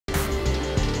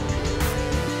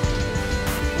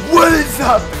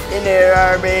up, Inator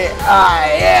Army? I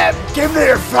am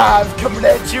Pineterest coming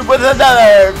at you with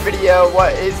another video.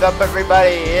 What is up,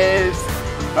 everybody? Is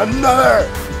another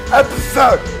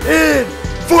episode in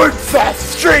Forza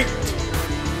Street.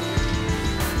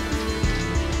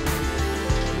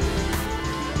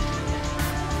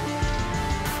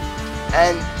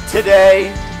 And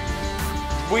today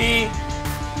we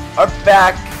are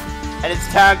back, and it's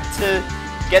time to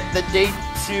get the day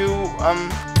 2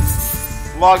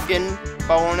 login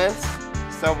bonus.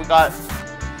 So we got,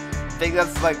 I think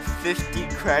that's like 50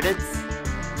 credits.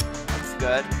 That's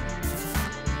good.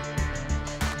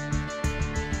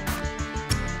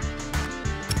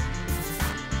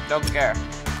 Don't care.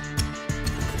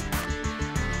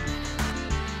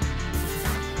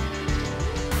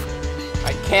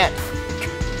 I can't.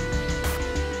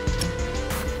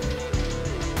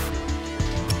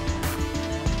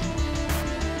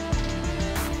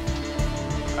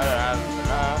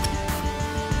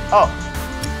 Oh,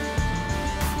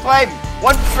 claim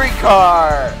 1 free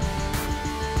car.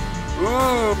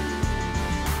 Ooh.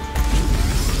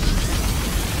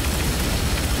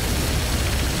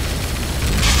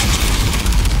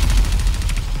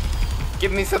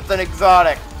 Give me something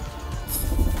exotic.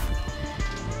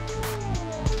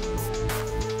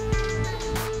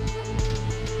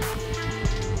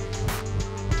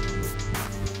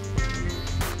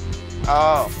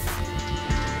 Oh.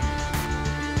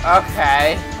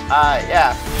 Okay.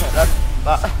 Yeah.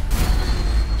 That's.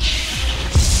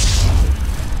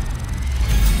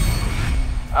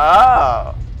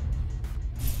 Oh.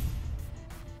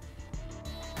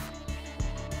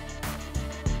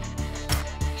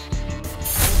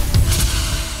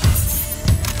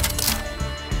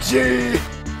 Gee.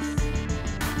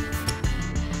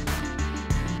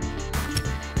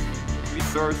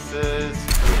 Resources,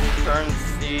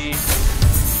 currency.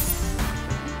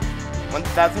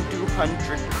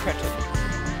 1,200 credits.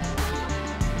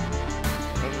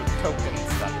 Those are tokens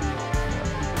that.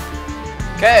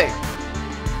 Okay.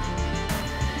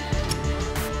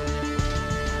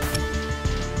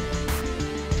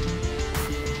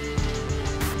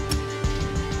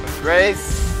 Let's race.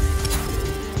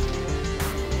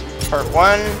 Part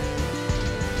 1.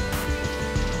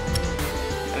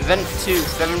 Event 2,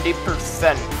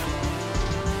 70%.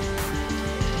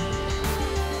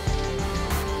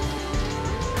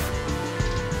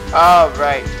 All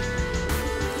right.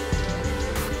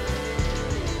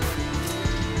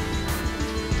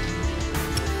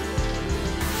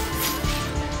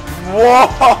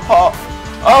 Whoa!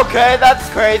 Okay, that's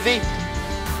crazy.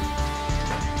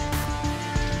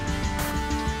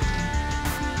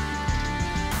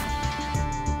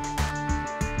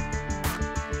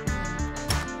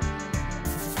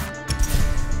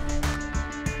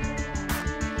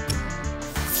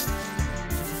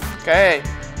 Okay.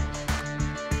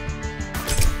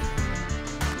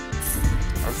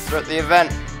 Start the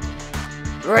event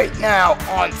right now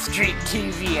on Street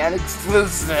TV and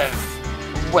exclusive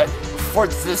with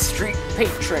Forza Street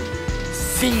patron,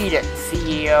 Seed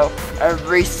CEO, and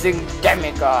racing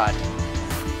demigod,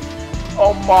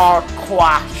 Omar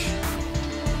Quash.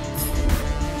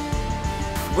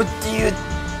 What do you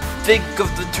think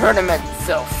of the tournament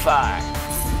so far?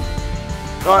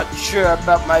 Not sure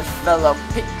about my fellow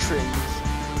patrons,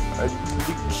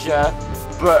 Alicia,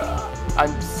 but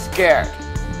I'm scared.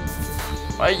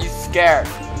 Why are you scared?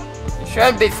 You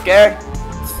shouldn't be scared.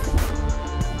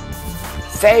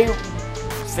 Say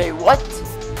what?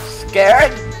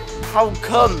 Scared? How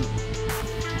come?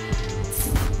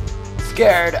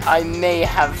 Scared I may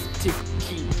have to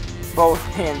keep both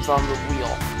hands on the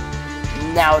wheel.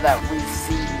 Now that we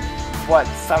see what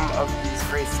some of these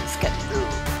races can do.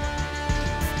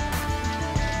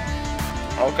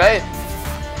 Okay.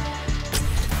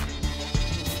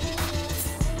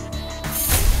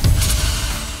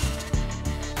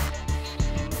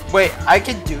 Wait, I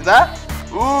can do that?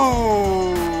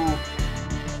 Ooh.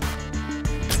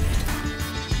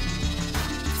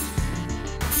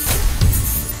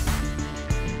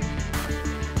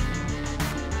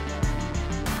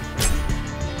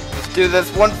 Let's do this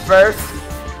one first.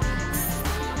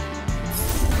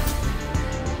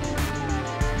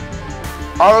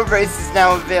 All races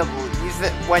now available. Use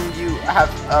it when you have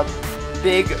a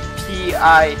big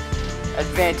PI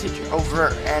advantage over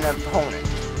an opponent.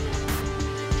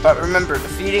 But remember,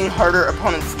 defeating harder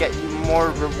opponents get you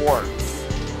more rewards.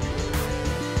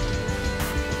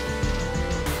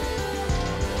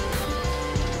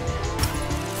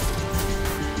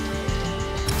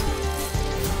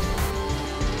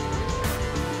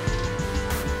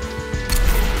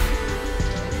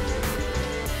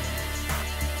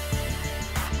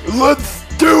 Let's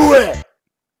do it!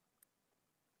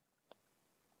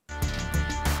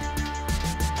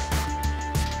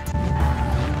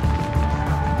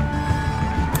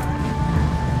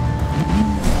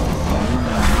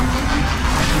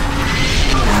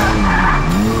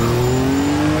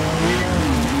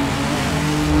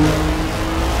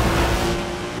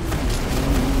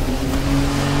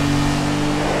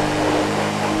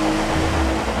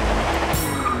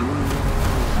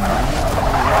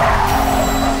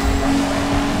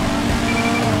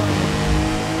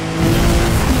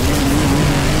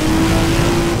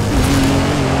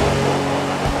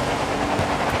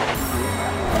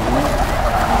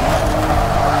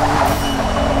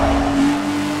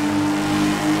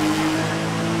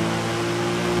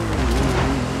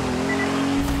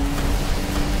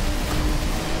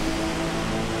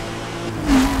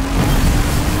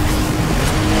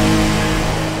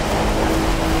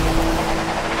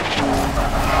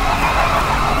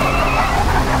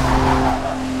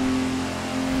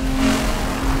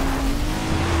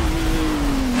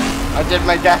 did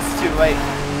my gas too late.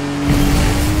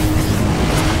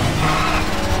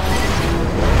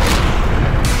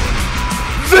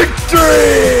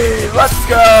 Victory! Let's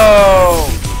go!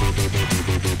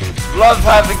 Love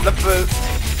having the boost.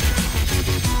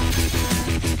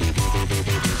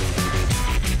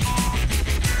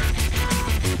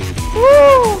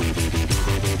 Woo!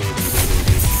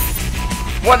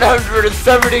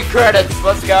 170 credits,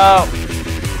 let's go!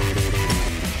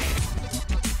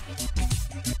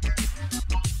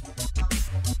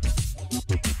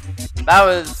 That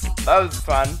was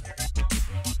fun.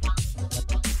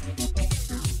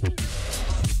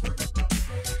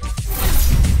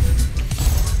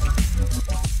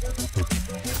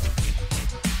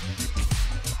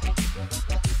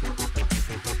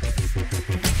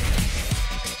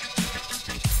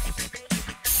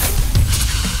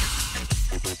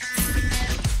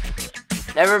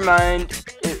 Never mind,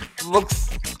 it looks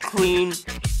clean,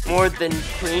 more than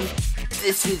clean.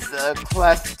 This is a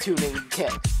class tuning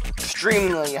kit,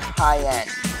 extremely high-end.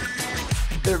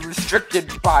 They're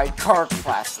restricted by car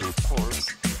class, of course,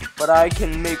 but I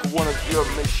can make one of your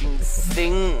machines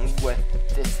sing with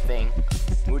this thing.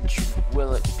 Which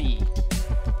will it be?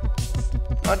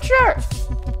 Not sure.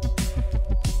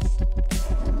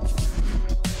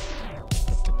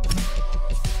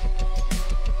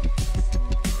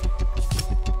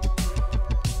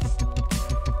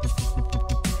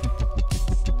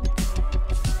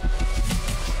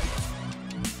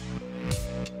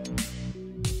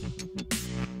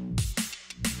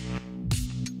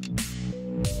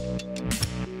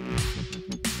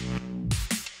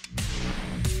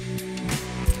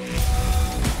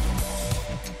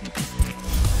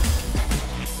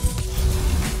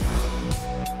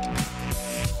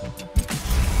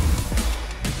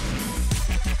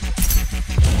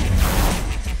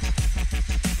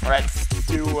 Let's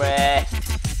do it.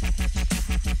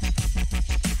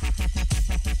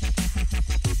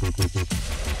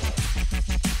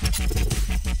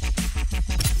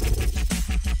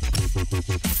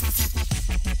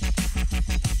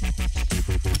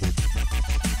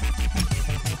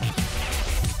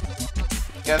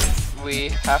 Guess we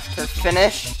have to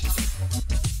finish.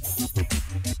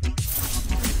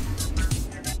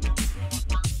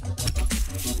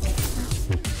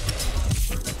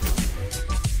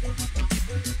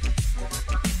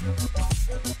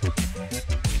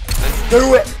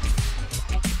 Do it!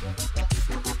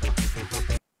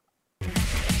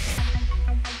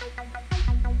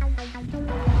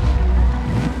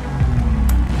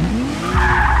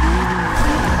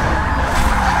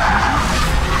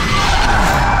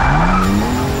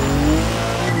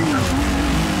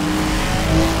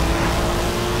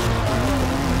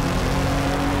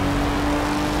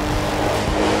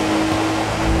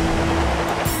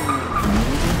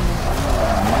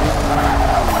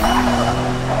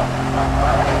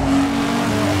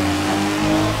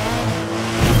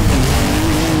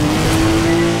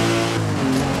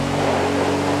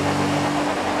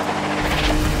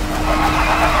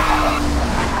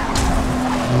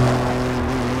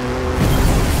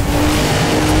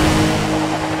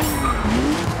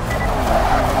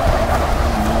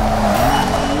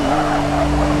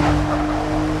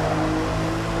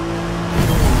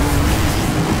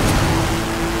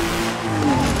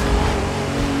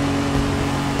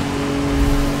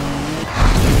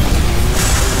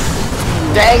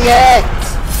 Dang it!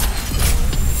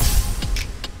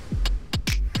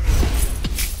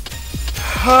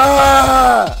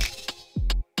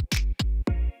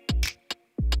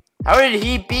 How did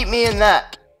he beat me in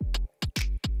that?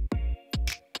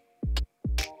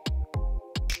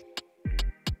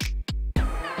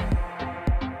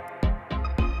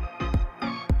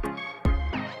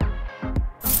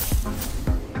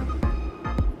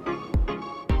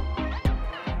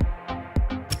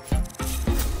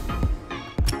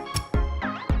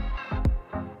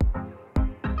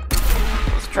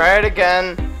 Try it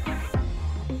again.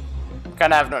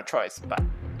 Kinda have no choice, but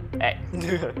hey.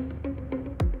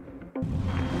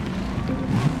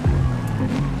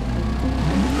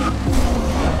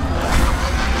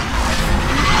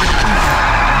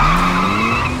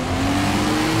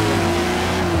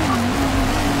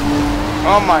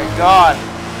 Oh my god.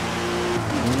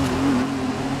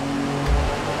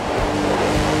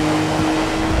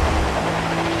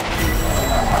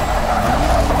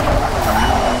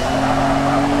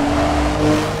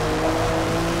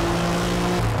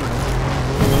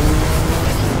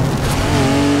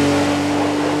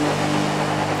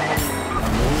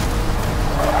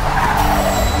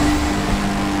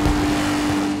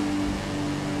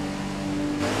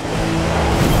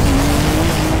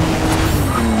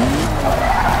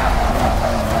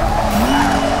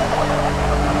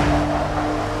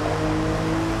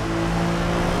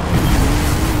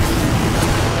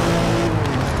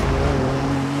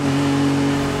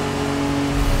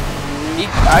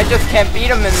 I just can't beat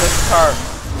him in this car.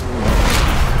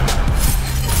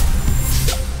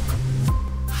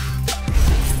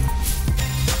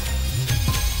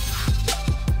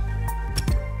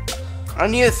 I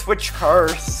need to switch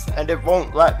cars, and it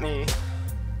won't let me.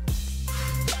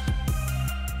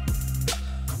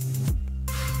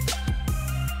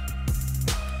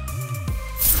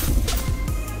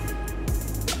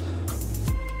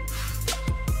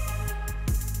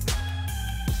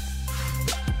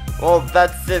 Well,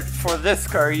 that's it for this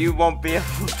car. You won't be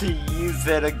able to use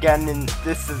it again in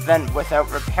this event without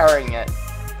repairing it.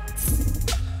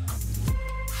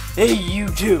 Hey, you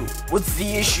two! What's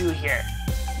the issue here?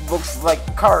 Looks like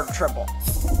car trouble.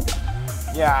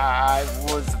 Yeah, I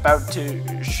was about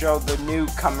to show the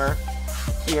newcomer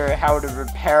here how to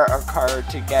repair a car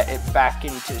to get it back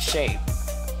into shape.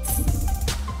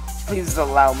 Please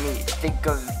allow me to think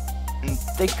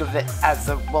of it as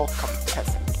a welcome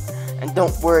present. And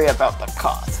don't worry about the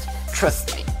cost.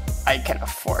 Trust me, I can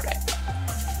afford it.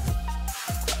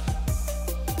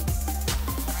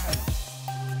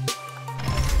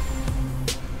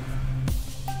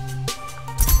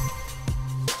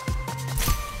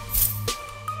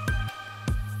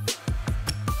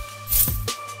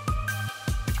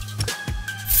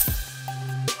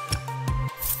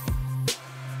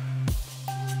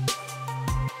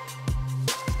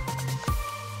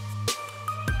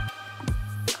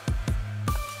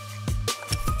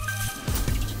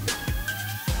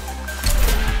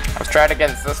 Let's try it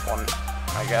against this one,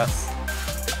 I guess.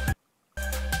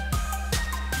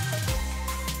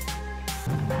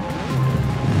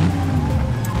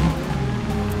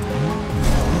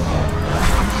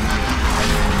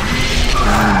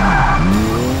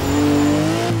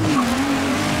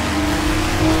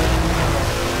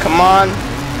 Come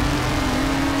on.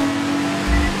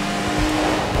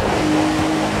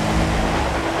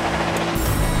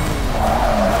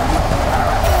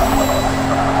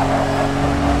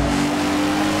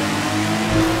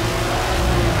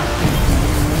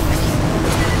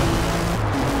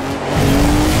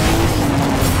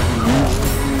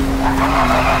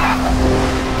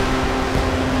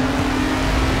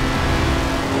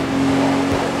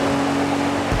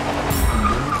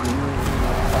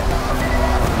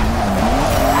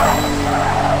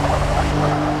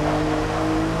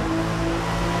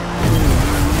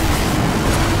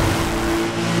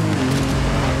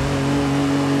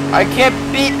 I can't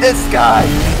beat this guy!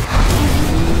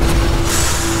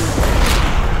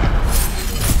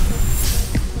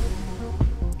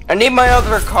 I need my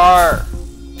other car!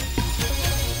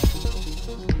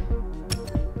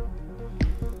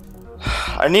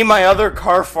 I need my other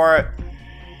car for it.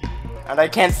 And I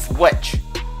can't switch.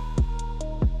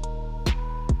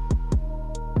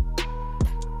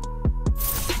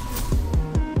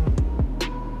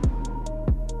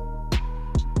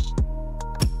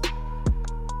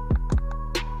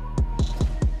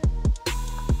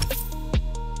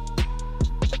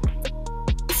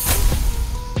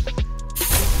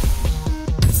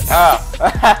 Oh,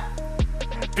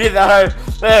 be that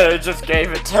I just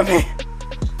gave it to me.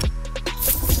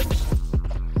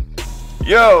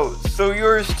 Yo, so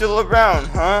you're still around,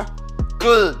 huh?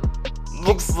 Good.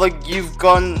 Looks like you've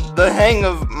gotten the hang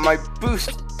of my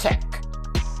boost tech.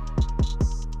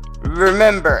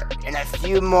 Remember, in a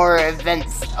few more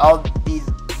events, I'll be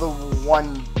the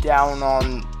one down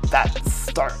on that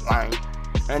start line,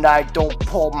 and I don't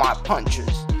pull my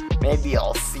punches. Maybe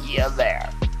I'll see you there.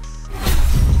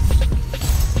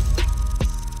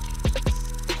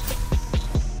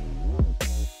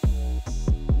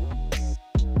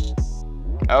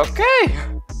 Okay.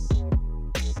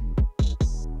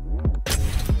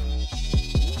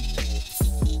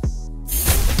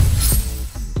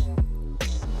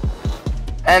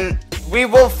 And we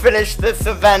will finish this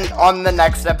event on the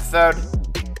next episode.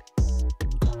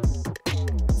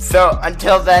 So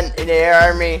until then, Inator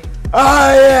Army,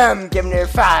 I am giving it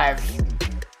 5.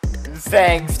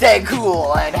 Saying stay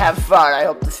cool and have fun. I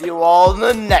hope to see you all in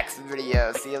the next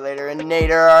video. See you later,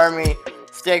 Inator Army.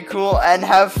 Stay cool and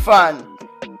have fun.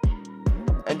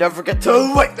 And don't forget to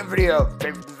like the video,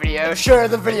 favorite the video, share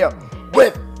the video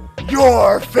with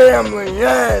your family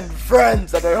and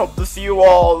friends. And I hope to see you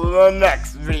all in the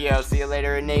next video. See you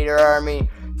later, Inator Army.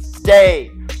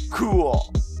 Stay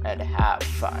cool and have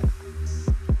fun.